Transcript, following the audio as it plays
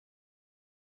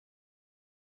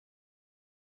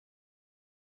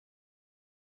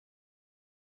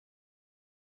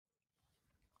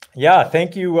Yeah,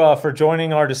 thank you for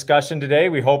joining our discussion today.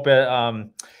 We hope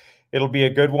it'll be a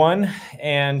good one.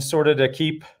 And sort of to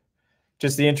keep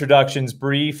just the introductions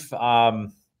brief,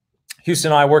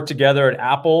 Houston and I work together at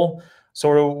Apple,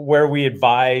 sort of where we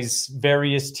advise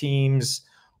various teams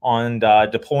on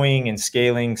deploying and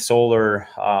scaling Solr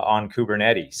on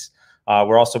Kubernetes.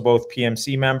 We're also both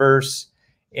PMC members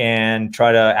and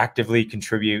try to actively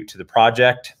contribute to the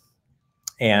project.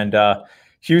 And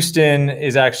Houston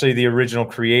is actually the original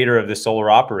creator of the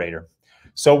Solr Operator.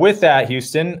 So with that,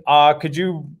 Houston, could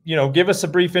you, give us a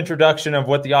brief introduction of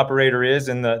what the operator is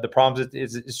and the problems it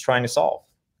is trying to solve?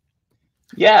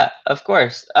 Yeah, of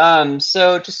course.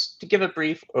 So just to give a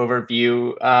brief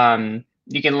overview,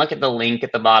 you can look at the link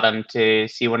at the bottom to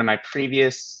see one of my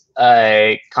previous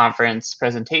conference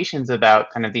presentations about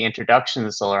kind of the introduction to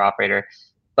the Solr Operator.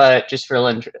 But just for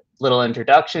a little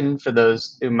introduction for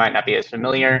those who might not be as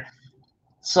familiar,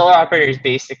 Solr Operator is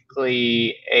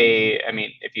basically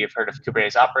if you've heard of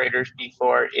Kubernetes operators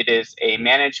before, it is a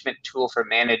management tool for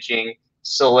managing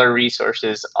Solr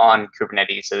resources on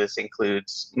Kubernetes. So this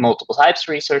includes multiple types of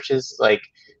resources like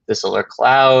the Solr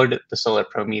Cloud, the Solr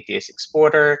Prometheus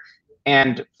Exporter,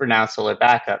 and for now, Solr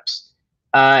Backups.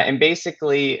 And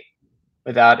basically,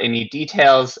 without any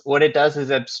details, what it does is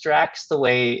abstracts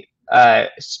away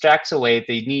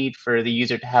the need for the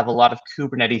user to have a lot of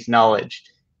Kubernetes knowledge.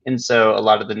 And so a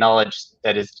lot of the knowledge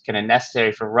that is kind of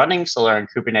necessary for running Solr on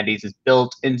Kubernetes is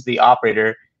built into the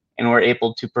operator, and we're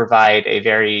able to provide a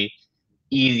very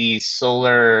easy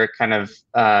Solr kind of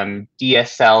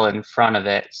DSL in front of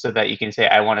it so that you can say,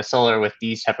 I want a Solr with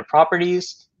these type of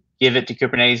properties, give it to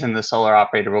Kubernetes, and the Solr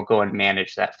operator will go and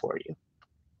manage that for you.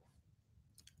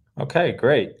 Okay,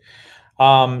 great.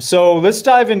 So let's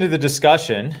dive into the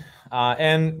discussion.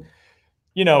 And,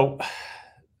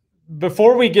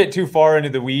 before we get too far into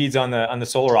the weeds on the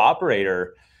Solr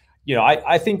Operator,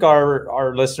 I think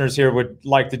our listeners here would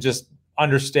like to just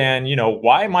understand,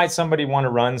 why might somebody want to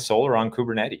run Solr on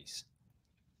Kubernetes?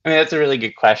 I mean, that's a really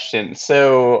good question.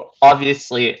 So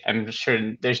obviously, I'm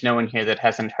sure there's no one here that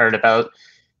hasn't heard about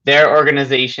their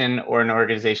organization or an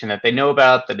organization that they know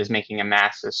about that is making a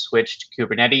massive switch to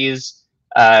Kubernetes,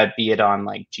 be it on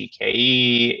like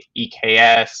GKE,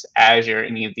 EKS, Azure,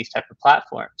 any of these type of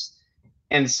platforms.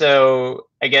 And so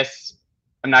I guess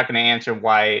I'm not going to answer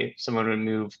why someone would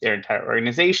move their entire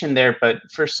organization there, but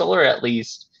for Solr at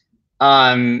least,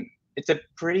 it's a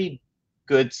pretty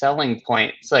good selling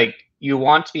point. It's like you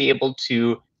want to be able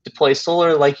to deploy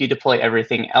Solr like you deploy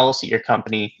everything else at your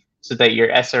company, so that your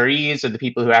SREs or the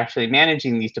people who are actually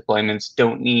managing these deployments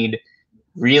don't need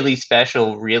really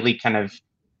special, really kind of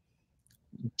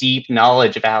deep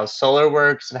knowledge of how Solr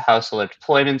works, of how Solr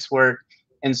deployments work.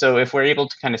 And so if we're able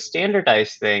to kind of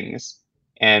standardize things,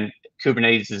 and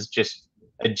Kubernetes is just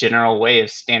a general way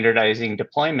of standardizing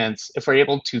deployments, if we're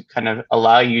able to kind of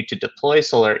allow you to deploy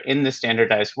Solr in the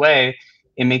standardized way,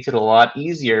 it makes it a lot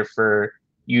easier for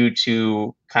you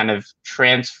to kind of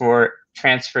transfer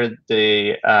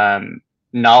the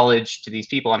knowledge to these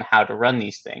people on how to run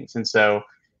these things. And so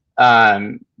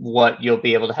what you'll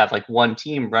be able to have like one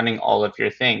team running all of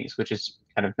your things, which is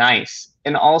kind of nice.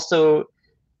 And also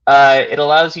it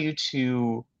allows you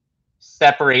to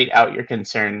separate out your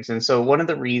concerns. And so one of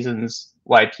the reasons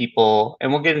why people, and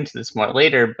we'll get into this more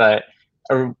later, but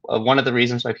one of the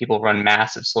reasons why people run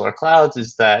massive Solr clouds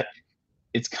is that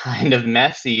it's kind of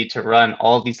messy to run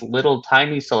all these little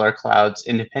tiny Solr clouds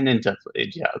independent of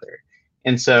each other.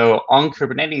 And so on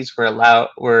Kubernetes,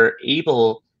 we're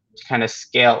able to kind of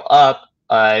scale up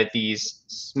these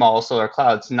small Solr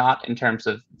clouds, not in terms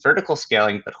of vertical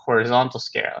scaling, but horizontal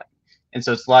scaling. And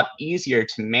so it's a lot easier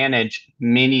to manage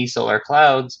mini Solr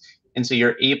clouds. And so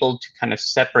you're able to kind of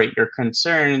separate your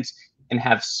concerns and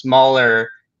have smaller,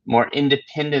 more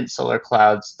independent Solr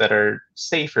clouds that are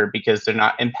safer because they're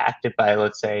not impacted by,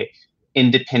 let's say,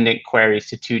 independent queries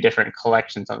to two different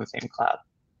collections on the same cloud.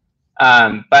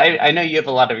 But I know you have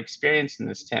a lot of experience in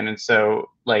this, Tim. And so,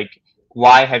 like,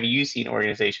 why have you seen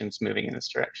organizations moving in this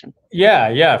direction?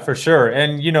 Yeah, for sure.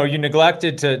 And you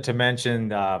neglected to mention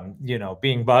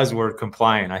being buzzword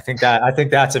compliant. I think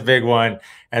that's a big one.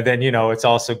 And then it's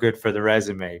also good for the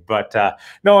resume. But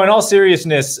no, in all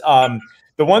seriousness,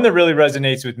 the one that really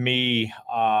resonates with me,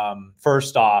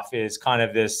 first off, is kind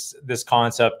of this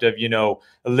concept of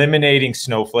eliminating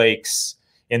snowflakes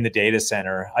in the data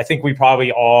center. I think we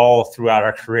probably all throughout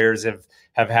our careers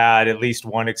have had at least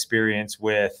one experience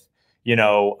with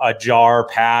a jar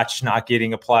patch not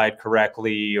getting applied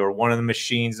correctly, or one of the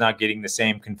machines not getting the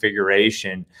same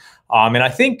configuration. And I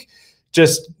think,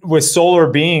 just with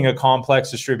Solr being a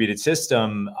complex distributed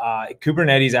system,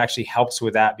 Kubernetes actually helps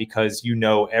with that, because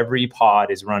every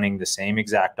pod is running the same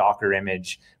exact Docker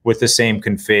image with the same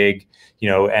config,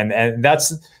 and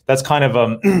that's kind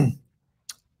of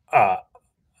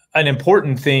an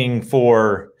important thing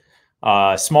for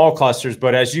small clusters.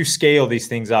 But as you scale these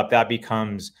things up, that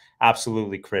becomes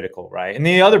absolutely critical, right? And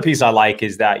the other piece I like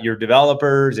is that your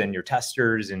developers and your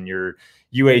testers and your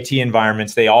UAT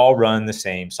environments, they all run the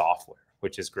same software,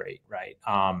 which is great, right?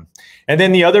 And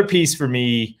then the other piece for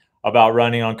me about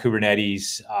running on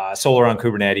Kubernetes, Solr on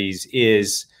Kubernetes,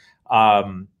 is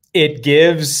it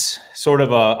gives sort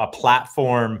of a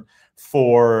platform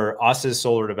for us as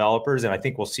Solr developers, and I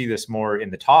think we'll see this more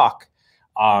in the talk,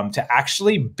 to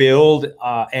actually build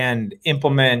and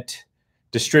implement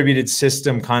distributed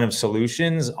system kind of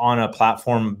solutions on a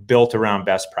platform built around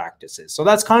best practices. So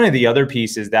that's kind of the other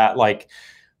piece, is that like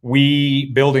we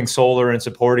building Solr and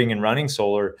supporting and running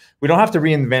Solr, we don't have to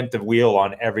reinvent the wheel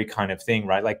on every kind of thing,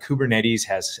 right? Like Kubernetes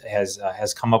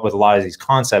has come up with a lot of these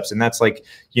concepts, and that's like,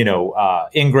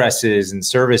 ingresses and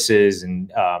services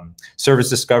and service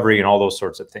discovery and all those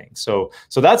sorts of things. So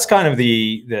that's kind of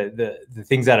the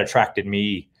things that attracted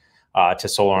me to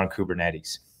Solr on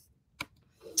Kubernetes.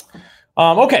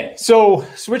 Okay, so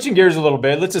switching gears a little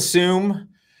bit, let's assume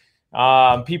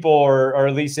people are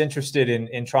at least interested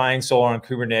in trying Solr on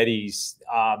Kubernetes.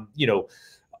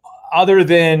 Other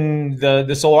than the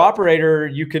Solr Operator,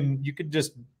 you could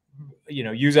just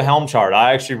use a Helm chart.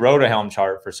 I actually wrote a Helm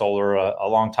chart for Solr a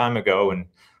long time ago and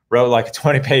wrote like a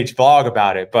 20-page blog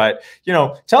about it. But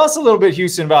tell us a little bit,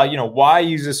 Houston, about why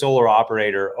use a Solr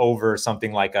Operator over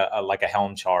something like a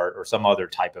Helm chart or some other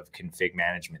type of config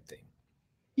management thing.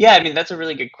 Yeah, I mean, that's a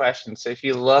really good question. So if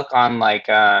you look on like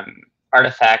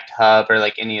Artifact Hub or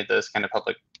like any of those kind of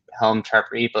public Helm chart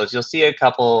repos, you'll see a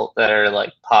couple that are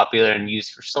like popular and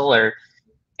used for Solr.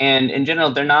 And in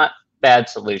general, they're not bad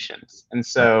solutions. And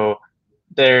so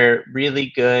they're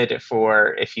really good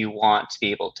for if you want to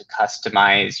be able to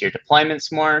customize your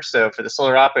deployments more. So for the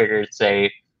Solr Operator, it's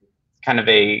a kind of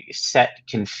a set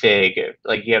config.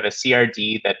 Like you have a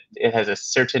CRD that it has a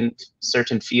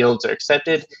certain fields are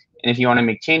accepted. And if you want to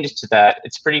make changes to that,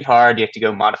 it's pretty hard. You have to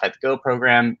go modify the Go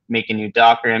program, make a new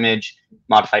Docker image,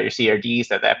 modify your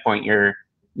CRDs. At that point, you're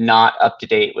not up to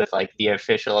date with like the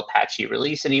official Apache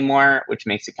release anymore, which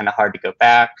makes it kind of hard to go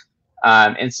back.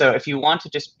 And so if you want to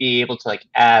just be able to like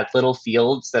add little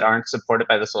fields that aren't supported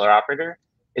by the Solr Operator,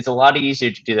 it's a lot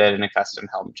easier to do that in a custom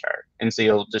Helm chart. And so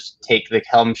you'll just take the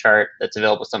Helm chart that's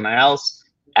available somewhere else,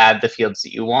 add the fields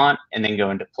that you want, and then go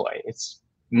and deploy. It's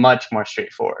much more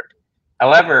straightforward.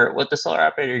 However, what the Solr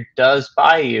Operator does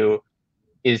buy you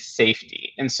is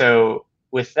safety. And so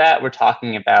with that, we're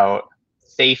talking about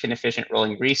safe and efficient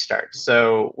rolling restarts.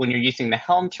 So when you're using the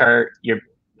Helm chart, you're,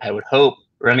 I would hope,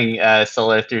 running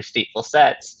Solr through stateful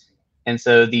sets. And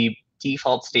so the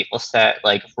default stateful set,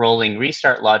 like rolling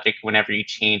restart logic, whenever you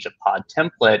change a pod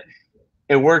template,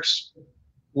 it works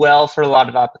well for a lot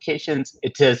of applications.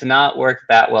 It does not work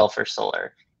that well for Solr.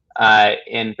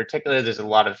 In particular, there's a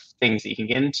lot of things that you can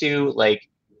get into, like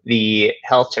the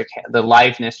health check, the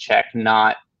liveness check,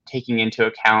 not taking into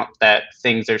account that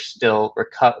things are still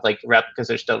replicas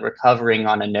are still recovering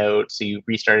on a node. So you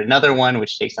restart another one,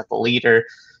 which takes up a leader.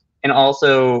 And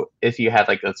also, if you have,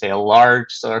 like, let's say, a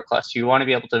large Solr cluster, you want to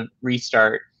be able to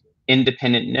restart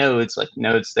independent nodes, like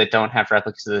nodes that don't have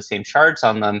replicas of the same shards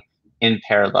on them, in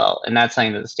parallel. And that's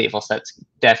something that the stateful sets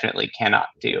definitely cannot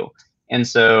do. And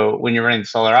so when you're running the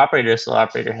Solr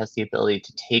Operator has the ability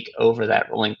to take over that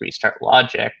rolling restart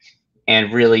logic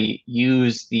and really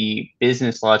use the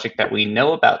business logic that we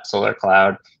know about Solr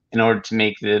Cloud in order to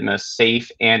make the most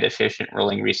safe and efficient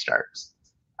rolling restarts.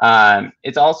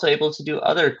 It's also able to do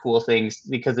other cool things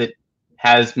because it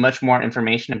has much more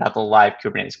information about the live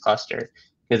Kubernetes cluster,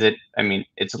 because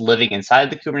it's living inside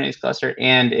the Kubernetes cluster,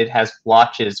 and it has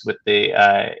watches with the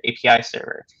API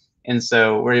server. And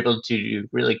so we're able to do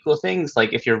really cool things,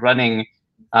 like if you're running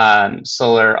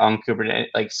Solr on Kubernetes,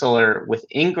 like Solr with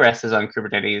ingresses on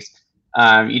Kubernetes,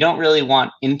 you don't really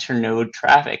want internode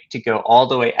traffic to go all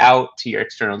the way out to your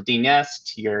external DNS,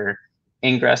 to your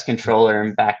ingress controller,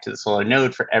 and back to the Solr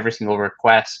node for every single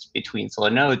request between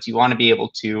Solr nodes. You want to be able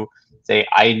to say,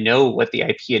 I know what the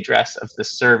IP address of the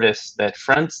service that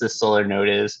fronts this Solr node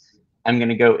is. I'm going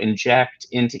to go inject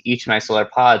into each of my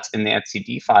Solr pods in the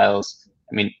etcd files,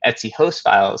 etc host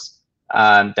files,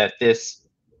 that this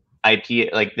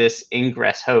IP, like this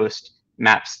ingress host,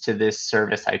 maps to this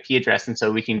service IP address. And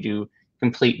so we can do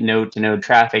complete node-to-node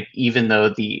traffic, even though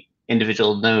the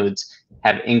individual nodes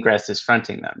have ingresses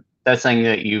fronting them. That's something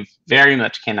that you very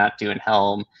much cannot do in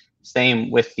Helm.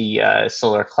 Same with the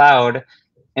Solr Cloud.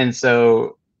 And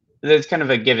so there's kind of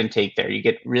a give and take there. You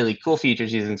get really cool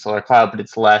features using Solr Cloud, but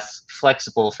it's less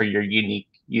flexible for your unique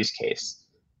use case.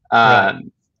 Right.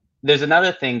 There's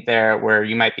another thing there where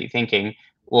you might be thinking,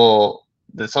 well,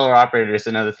 the Solr Operator is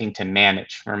another thing to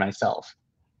manage for myself.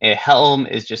 A Helm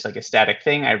is just like a static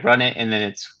thing. I run it and then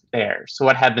it's there. So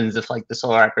what happens if like the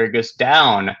Solr Operator goes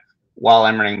down while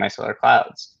I'm running my Solr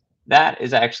Clouds? That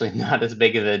is actually not as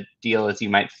big of a deal as you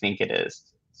might think it is.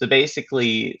 So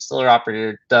basically, Solr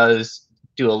Operator does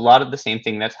do a lot of the same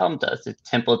thing that Helm does. It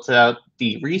templates out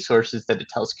the resources that it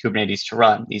tells Kubernetes to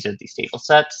run. These are the stateful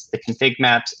sets, the config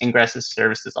maps, ingresses,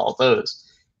 services, all those.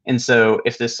 And so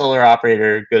if the Solr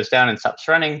Operator goes down and stops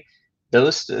running,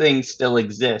 those things still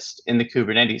exist in the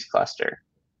Kubernetes cluster.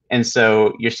 And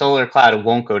so your Solr Cloud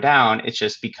won't go down. It's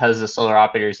just because the Solr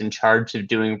Operator is in charge of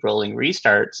doing rolling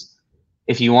restarts.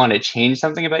 If you want to change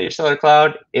something about your Solr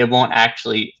Cloud, it won't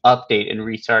actually update and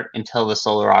restart until the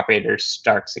Solr Operator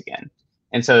starts again.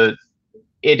 And so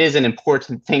it is an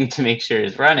important thing to make sure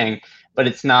is running, but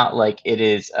it's not like it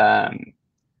is a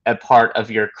part of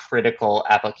your critical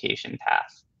application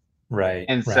path. Right.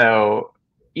 And right. so,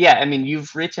 yeah, I mean,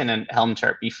 you've written a Helm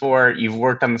chart before, you've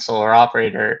worked on the Solr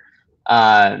Operator.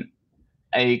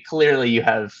 Clearly you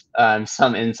have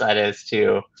some insight as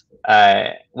to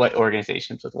what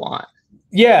organizations would want.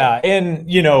 Yeah, and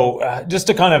just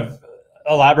to kind of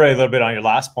elaborate a little bit on your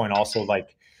last point, also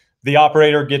like the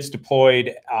operator gets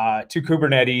deployed to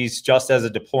Kubernetes just as a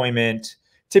deployment.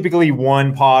 Typically,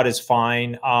 one pod is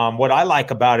fine. What I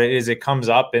like about it is it comes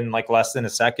up in like less than a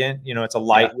second. It's a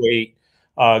lightweight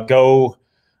Go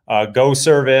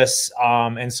service,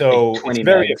 and so like it's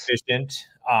very efficient.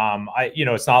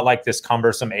 It's not like this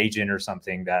cumbersome agent or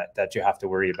something that you have to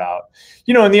worry about.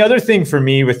 And the other thing for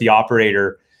me with the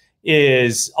operator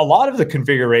is a lot of the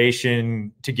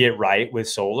configuration to get right with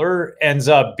Solr ends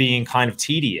up being kind of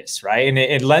tedious, right? And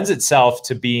it lends itself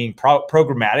to being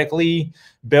programmatically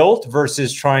built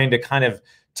versus trying to kind of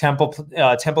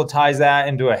templatize that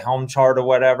into a Helm chart or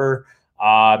whatever.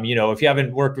 If you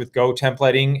haven't worked with Go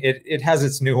templating, it has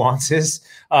its nuances.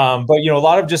 But a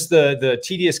lot of just the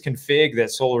tedious config that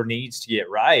Solr needs to get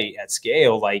right at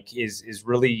scale, like is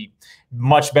really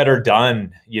much better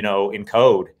done, in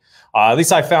code. At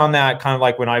least I found that kind of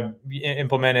like when I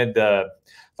implemented the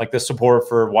support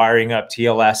for wiring up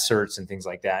TLS certs and things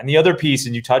like that. And the other piece,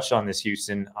 and you touched on this,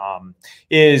 Houston,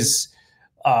 is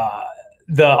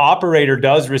the operator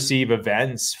does receive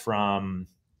events from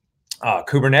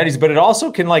Kubernetes, but it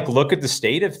also can look at the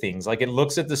state of things. Like it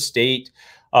looks at the state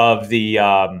of the,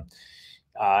 and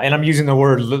I'm using the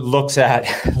word looks at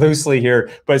loosely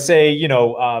here, but say,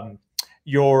 your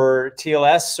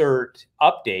TLS cert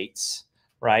updates,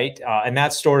 right? And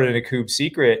that's stored in a kube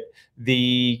secret.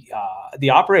 The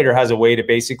operator has a way to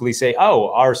basically say,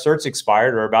 oh, our certs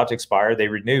expired or about to expire, they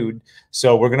renewed.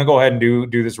 So we're going to go ahead and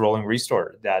do this rolling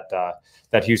restore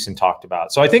that Houston talked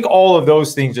about. So I think all of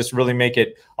those things just really make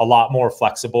it a lot more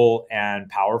flexible and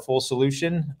powerful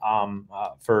solution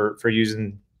for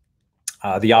using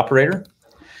the operator.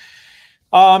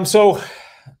 So,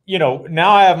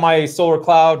 now I have my Solr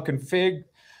Cloud config,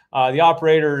 the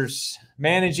operator's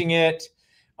managing it.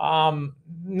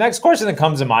 Next question that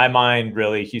comes to my mind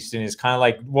really, Houston, is kind of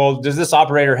like, well, does this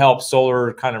operator help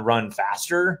Solr kind of run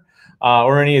faster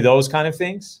or any of those kind of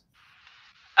things?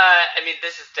 I mean,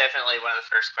 this is definitely one of the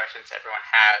first questions everyone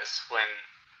has when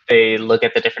they look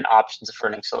at the different options of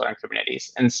running Solr on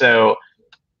Kubernetes. And so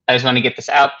I just want to get this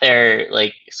out there,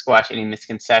 like squash any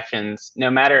misconceptions. No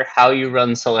matter how you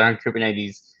run Solr on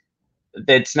Kubernetes,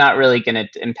 that's not really going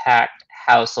to impact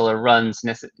how Solr runs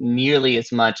nearly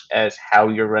as much as how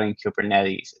you're running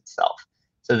Kubernetes itself.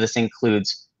 So this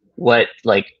includes what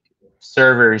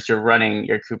servers you're running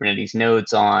your Kubernetes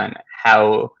nodes on,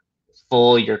 how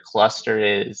full your cluster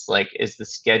is, is the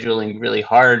scheduling really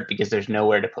hard because there's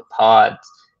nowhere to put pods?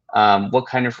 What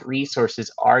kind of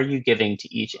resources are you giving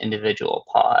to each individual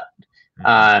pod?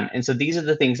 And so these are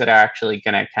the things that are actually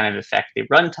going to kind of affect the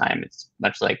runtime. It's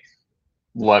much like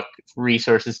what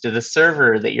resources to the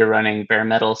server that you're running bare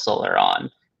metal Solr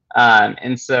on.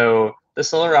 And so the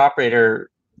Solr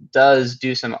Operator does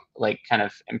do some kind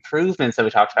of improvements that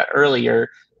we talked about earlier,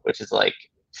 which is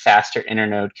faster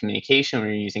internode communication when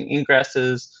you're using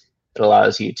ingresses. It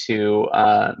allows you to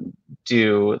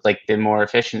do the more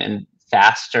efficient and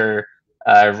faster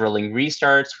rolling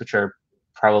restarts, which are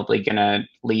probably going to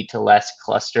lead to less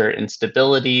cluster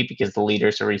instability because the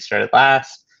leaders are restarted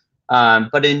last.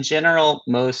 But in general,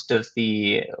 most of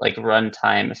the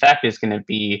runtime effect is going to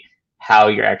be how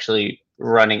you're actually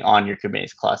running on your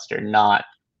Kubernetes cluster, not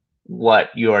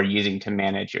what you are using to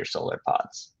manage your Solr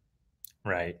pods.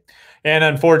 Right. And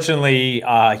unfortunately,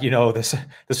 the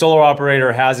Solr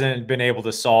Operator hasn't been able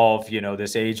to solve,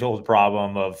 this age-old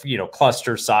problem of,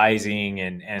 cluster sizing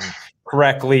and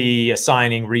correctly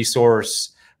assigning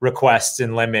resource requests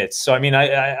and limits. So, I mean,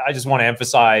 I just want to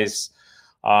emphasize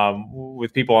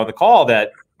with people on the call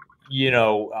that,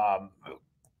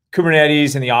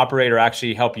 Kubernetes and the operator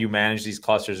actually help you manage these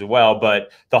clusters as well.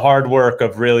 But the hard work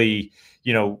of really,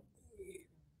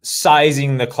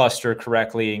 sizing the cluster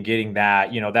correctly and getting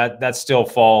that, that still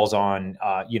falls on,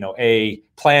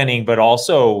 planning, but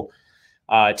also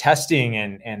testing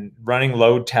and running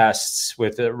load tests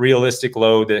with a realistic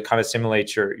load that kind of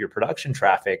simulates your production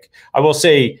traffic. I will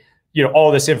say,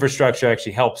 all this infrastructure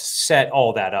actually helps set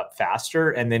all that up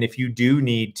faster. And then if you do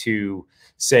need to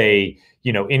say,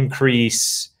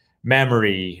 increase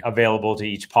memory available to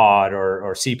each pod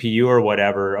or CPU or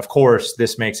whatever, of course,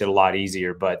 this makes it a lot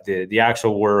easier, but the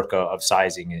actual work of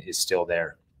sizing is still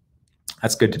there.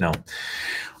 That's good to know.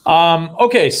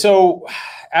 Okay, so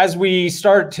as we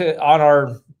start on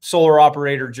our Solr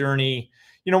Operator journey,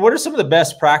 what are some of the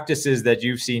best practices that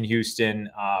you've seen,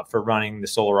 Houston, for running the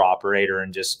Solr Operator,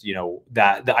 and just,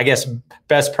 I guess,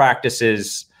 best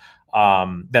practices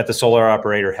that the Solr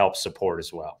Operator helps support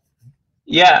as well?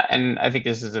 Yeah, and I think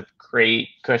this is a great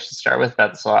question to start with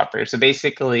about the Solr Operator. So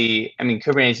basically, I mean,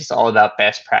 Kubernetes is all about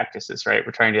best practices, right?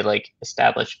 We're trying to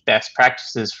establish best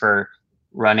practices for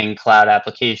running cloud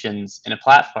applications in a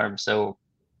platform. So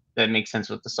that makes sense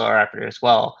with the Solr Operator as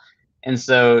well. And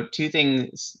so two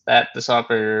things that the Solr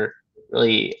Operator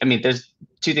really, I mean, there's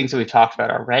two things that we've talked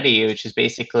about already, which is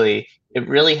basically it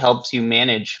really helps you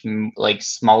manage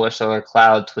smaller Solr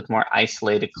clouds with more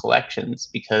isolated collections,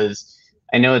 because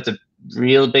I know it's a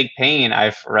real big pain.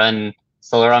 I've run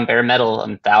Solr on bare metal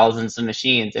on thousands of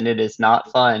machines, and it is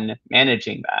not fun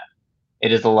managing that.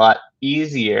 It is a lot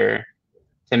easier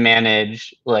to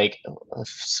manage a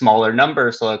smaller number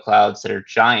of Solr clouds that are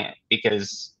giant,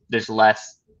 because there's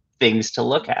less things to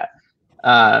look at.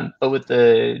 But with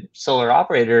the Solr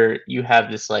Operator, you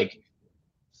have this Solr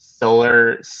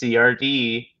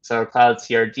CRD, Solr Cloud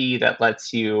CRD, that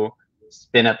lets you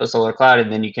spin up a Solr cloud,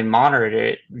 and then you can monitor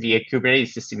it via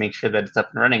Kubernetes just to make sure that it's up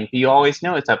and running. But you always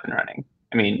know it's up and running.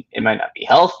 I mean, it might not be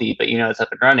healthy, but it's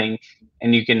up and running,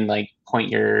 and you can point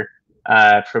your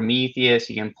Prometheus,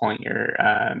 you can point your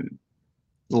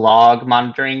log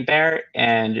monitoring there,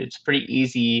 and it's pretty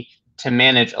easy to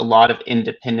manage a lot of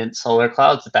independent Solr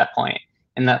clouds at that point.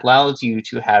 And that allows you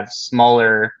to have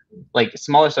smaller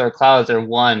Solr clouds are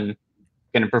going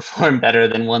to perform better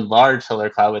than one large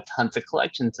Solr cloud with tons of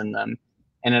collections in them.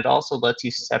 And it also lets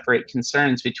you separate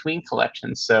concerns between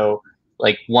collections. So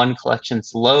one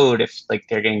collection's load, if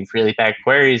they're getting really bad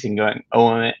queries and going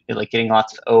OM, getting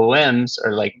lots of OOMs,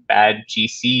 or bad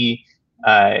GC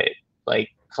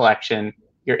collection,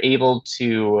 you're able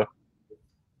to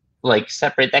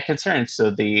separate that concern.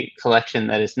 So the collection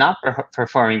that is not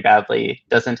performing badly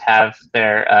doesn't have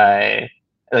their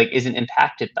isn't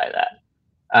impacted by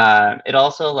that. It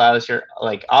also allows your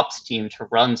ops team to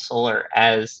run Solr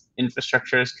as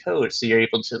infrastructure as code. So you're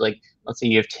able to let's say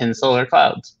you have 10 Solr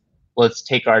clouds. Let's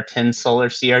take our 10 Solr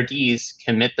CRDs,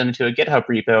 commit them to a GitHub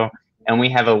repo, and we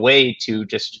have a way to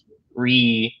just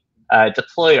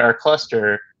deploy our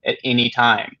cluster at any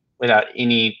time without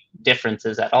any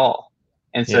differences at all.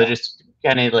 And so just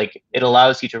kind of it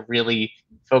allows you to really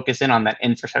focus in on that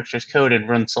infrastructure as code and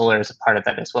run Solr as a part of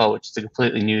that as well, which is a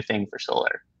completely new thing for Solr.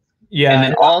 Yeah. And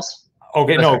then also,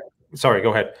 okay, no, sorry,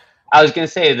 go ahead. I was going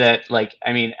to say that,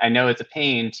 I mean, I know it's a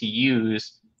pain to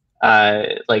use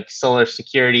Solr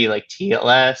security,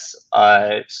 TLS,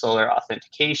 Solr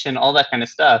authentication, all that kind of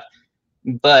stuff.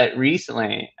 But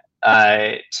recently,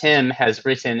 Tim has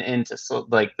written into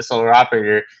the Solr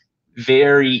Operator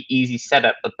very easy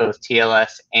setup of both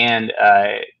TLS and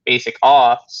basic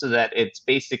auth, so that it's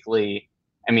basically,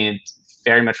 I mean, it's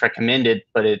very much recommended,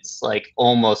 but it's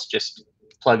almost just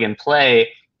plug and play,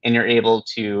 and you're able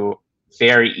to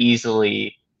very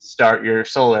easily start your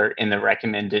Solr in the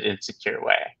recommended and secure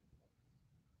way.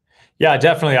 Yeah,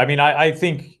 definitely. I mean, I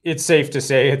think it's safe to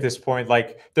say at this point,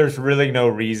 there's really no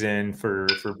reason for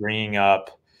bringing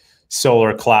up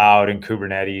Solr Cloud and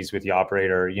Kubernetes with the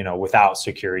operator, without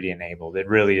security enabled. It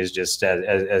really is just,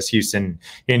 as Houston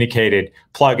indicated,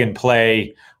 plug and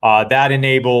play. That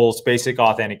enables basic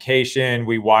authentication.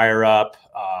 We wire up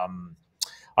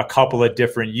a couple of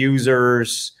different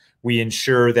users. We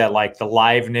ensure that the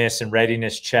liveness and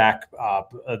readiness check,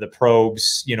 the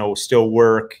probes, still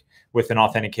work with an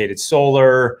authenticated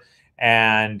Solr.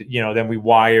 And, then we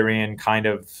wire in kind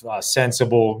of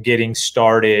sensible getting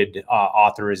started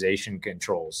authorization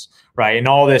controls, right? And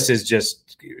all this is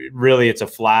just really, it's a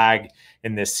flag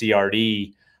in this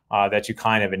CRD that you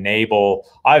kind of enable.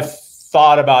 I've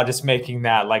thought about just making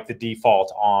that like the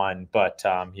default on, but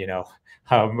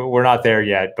we're not there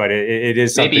yet. But it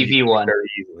is something maybe V1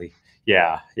 very easily.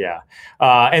 Yeah.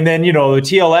 And then the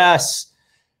TLS.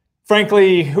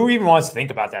 Frankly, who even wants to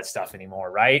think about that stuff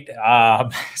anymore, right?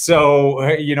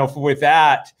 So with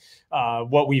that,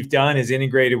 what we've done is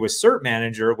integrated with Cert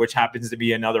Manager, which happens to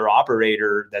be another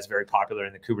operator that's very popular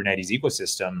in the Kubernetes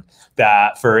ecosystem.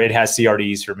 It has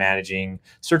CRDs for managing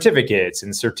certificates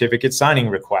and certificate signing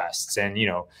requests, and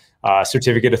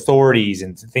certificate authorities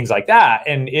and things like that.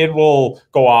 And it will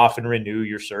go off and renew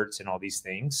your certs and all these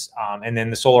things. And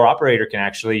then the Solr Operator can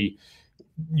actually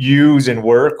use and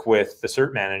work with the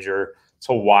Cert Manager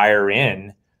to wire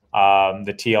in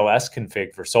the TLS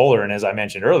config for Solr. And as I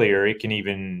mentioned earlier, it can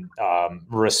even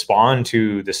respond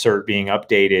to the cert being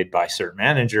updated by Cert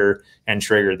Manager and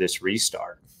trigger this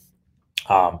restart.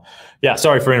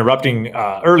 Sorry for interrupting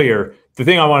earlier. The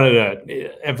thing I wanted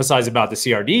to emphasize about the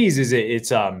CRDs is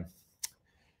it's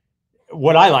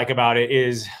what I like about it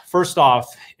is, first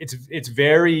off, it's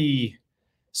very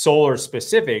Solr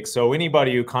specific. So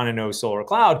anybody who kind of knows Solr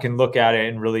Cloud can look at it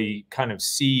and really kind of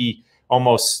see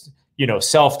almost,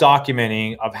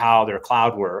 self-documenting of how their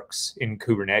cloud works in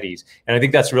Kubernetes. And I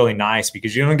think that's really nice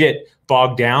because you don't get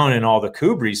bogged down in all the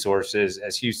kube resources,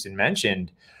 as Houston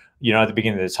mentioned, at the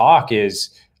beginning of the talk,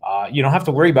 is you don't have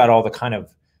to worry about all the kind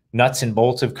of nuts and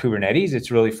bolts of Kubernetes.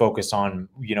 It's really focused on,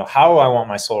 how do I want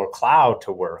my Solr Cloud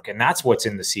to work? And that's what's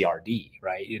in the CRD,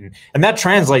 right? And that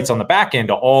translates on the back end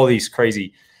to all these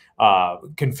crazy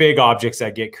config objects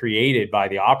that get created by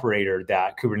the operator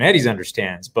that Kubernetes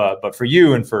understands. But for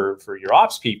you and for your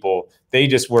ops people, they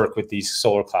just work with these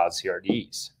Solr Cloud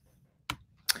CRDs.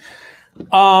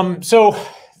 So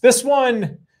this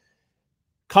one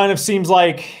kind of seems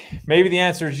like maybe the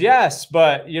answer is yes,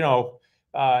 but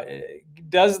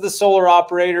does the Solr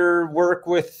Operator work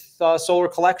with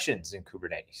Solr collections in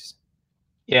Kubernetes?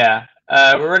 Yeah,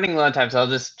 we're running low on time, so I'll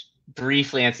just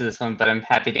briefly answer this one, but I'm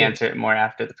happy to answer it more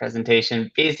after the presentation.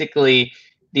 Basically,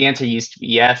 the answer used to be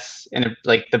yes in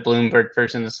like the Bloomberg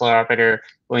version of the Solr Operator.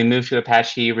 When we moved to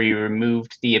Apache, we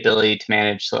removed the ability to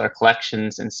manage Solr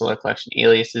collections and Solr collection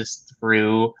aliases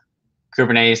through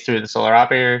Kubernetes through the Solr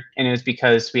Operator, and it was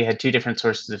because we had two different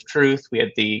sources of truth. We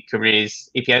had the Kubernetes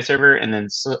API server and then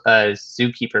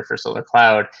Zookeeper for Solr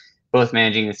Cloud, both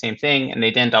managing the same thing, and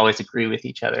they didn't always agree with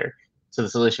each other. So the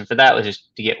solution for that was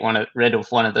just to get rid of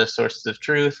one of those sources of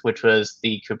truth, which was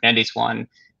the Kubernetes one.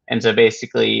 And so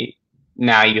basically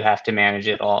now you have to manage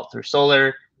it all through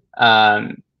Solr.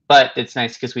 But it's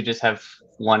nice because we just have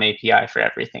one API for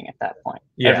everything at that point.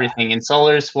 Yeah. Everything in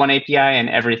Solr is one API, and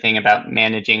everything about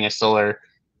managing a Solr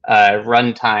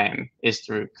runtime is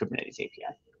through Kubernetes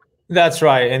API. That's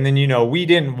right. And then, we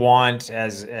didn't want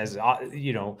as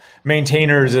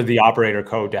maintainers of the operator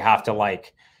code to have to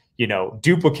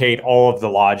duplicate all of the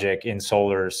logic in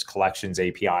Solr's collections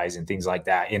APIs and things like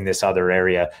that in this other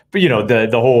area. But, the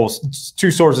whole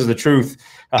two sources of truth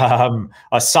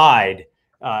aside,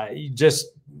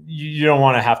 you don't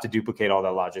want to have to duplicate all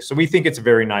that logic. So we think it's a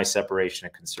very nice separation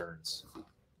of concerns.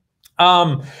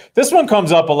 This one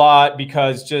comes up a lot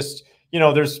because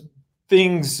there's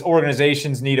things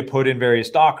organizations need to put in various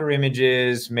Docker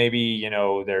images. Maybe,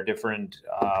 there are different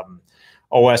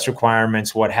OS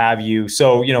requirements, what have you.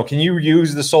 So, can you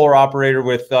use the Solr Operator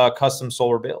with custom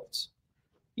Solr builds?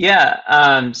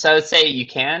 Yeah, so I would say you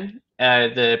can,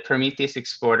 the Prometheus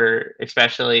exporter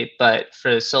especially, but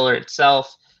for Solr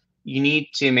itself, you need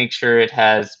to make sure it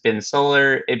has bin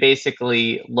Solr. It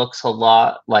basically looks a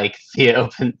lot like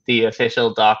the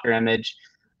official Docker image,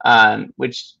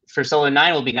 which for Solr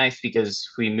 9 will be nice because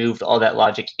we moved all that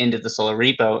logic into the Solr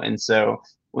repo. And so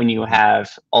when you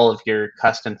have all of your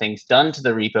custom things done to the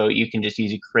repo, you can just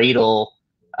use a Gradle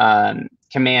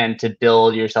command to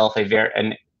build yourself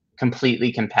a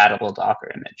completely compatible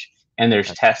Docker image. And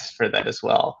there's tests for that as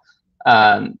well.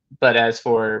 But as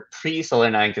for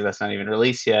pre-Solr 9, because that's not even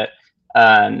released yet,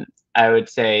 I would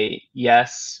say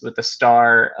yes, with the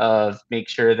star of make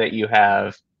sure that you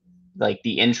have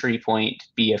the entry point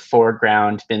be a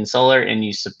foreground bin Solr, and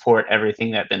you support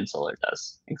everything that bin Solr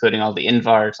does, including all the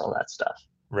invars, all that stuff.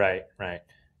 Right.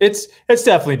 It's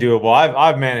definitely doable.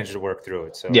 I've managed to work through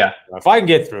it. So yeah, if I can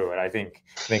get through it, I think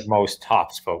most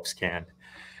tops folks can.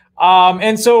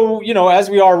 And so, as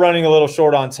we are running a little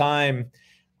short on time,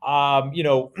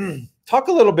 talk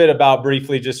a little bit about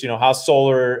briefly just, how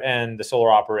Solr and the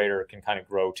Solr Operator can kind of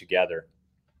grow together.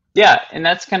 Yeah, and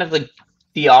that's kind of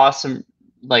the awesome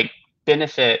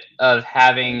benefit of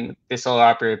having the Solr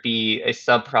Operator be a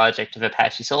sub project of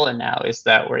Apache Solr now, is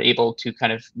that we're able to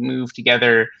kind of move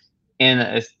together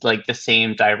like the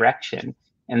same direction.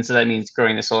 And so that means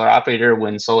growing the Solr operator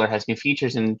when Solr has new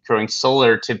features, and growing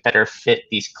Solr to better fit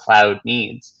these cloud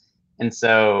needs. And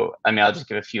so, I mean, I'll just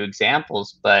give a few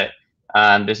examples, but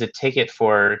there's a ticket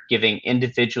for giving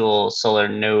individual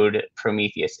Solr node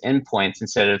Prometheus endpoints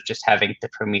instead of just having the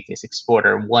Prometheus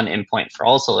exporter one endpoint for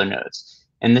all Solr nodes.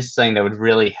 And this is something that would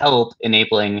really help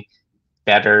enabling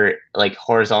better like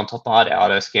horizontal thought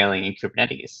auto scaling in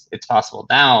Kubernetes. It's possible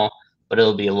now, but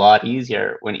it'll be a lot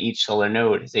easier when each Solr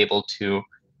node is able to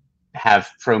have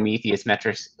Prometheus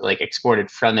metrics like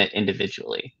exported from it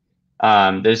individually.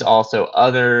 There's also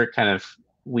other kind of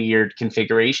weird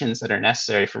configurations that are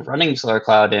necessary for running Solr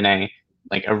Cloud in a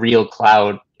real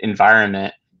cloud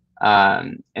environment.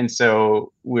 And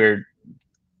so we're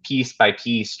piece by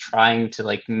piece trying to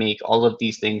like make all of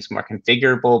these things more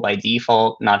configurable by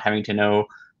default, not having to know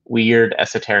weird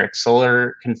esoteric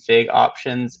Solr config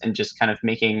options, and just kind of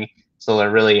making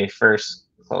Solr really a first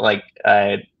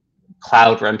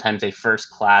cloud runtimes a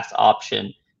first class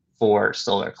option for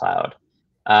Solr Cloud.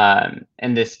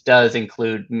 And this does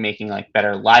include making like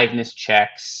better liveness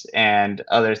checks and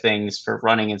other things for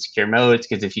running in secure modes.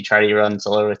 Because if you try to run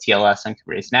Solr with TLS on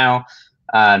Kubernetes now,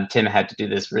 Tim had to do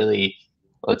this really,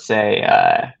 let's say,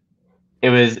 it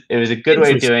was a good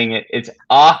way of doing it. It's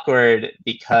awkward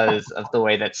because of the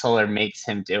way that Solr makes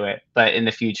him do it. But in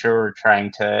the future, we're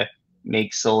trying to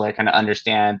make Solr kind of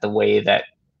understand the way that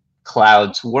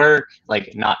clouds work,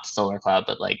 like not Solr Cloud,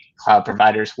 but like cloud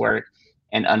providers work,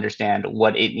 and understand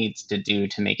what it needs to do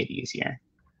to make it easier.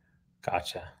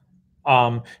 Gotcha.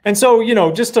 And so, you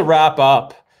know, just to wrap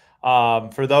up,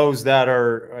 for those that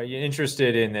are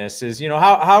interested in this, is, you know,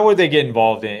 how would they get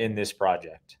involved in this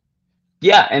project?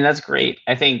 Yeah, and that's great.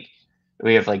 I think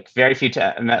we have like very few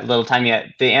little time yet.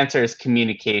 The answer is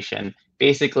communication.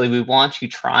 Basically, we want you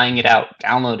trying it out,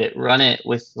 download it, run it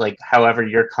with like however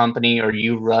your company or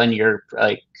you run your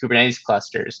like Kubernetes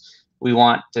clusters. We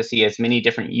want to see as many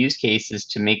different use cases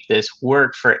to make this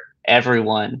work for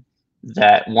everyone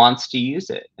that wants to use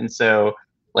it. And so,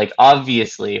 like,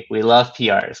 obviously, we love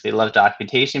PRs. We love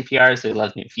documentation PRs. We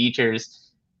love new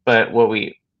features. But what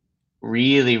we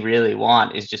really, really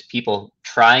want is just people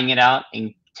trying it out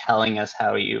and telling us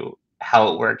how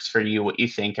it works for you, what you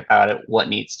think about it, what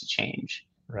needs to change.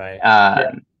 Right.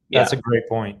 That's a great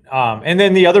point. And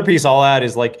then the other piece I'll add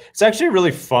is like, it's actually a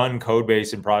really fun code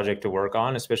base and project to work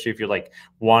on, especially if you're like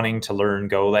wanting to learn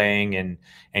Golang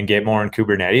and get more in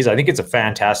Kubernetes. I think it's a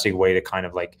fantastic way to kind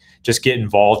of like just get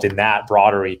involved in that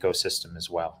broader ecosystem as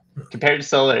well. Compared to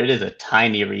Solr, it is a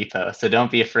tiny repo, so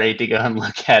don't be afraid to go and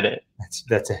look at it.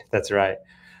 That's right.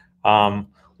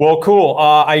 Well, cool.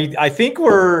 I think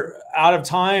we're out of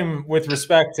time with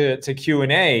respect to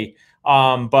Q&A.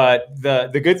 But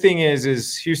the good thing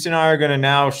is Houston and I are going to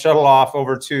now shuttle off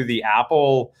over to the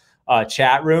Apple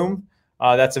chat room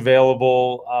that's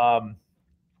available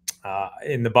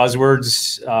in the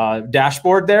Buzzwords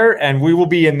dashboard there, and we will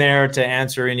be in there to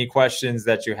answer any questions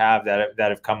that you have that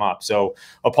have come up. So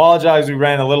apologize, we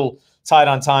ran a little tight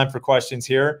on time for questions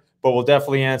here, but we'll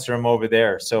definitely answer them over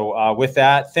there. So with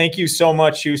that, thank you so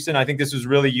much, Houston. I think this was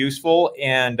really useful,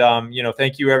 and you know,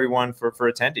 thank you everyone for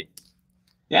attending.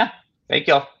 Yeah. Thank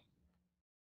y'all.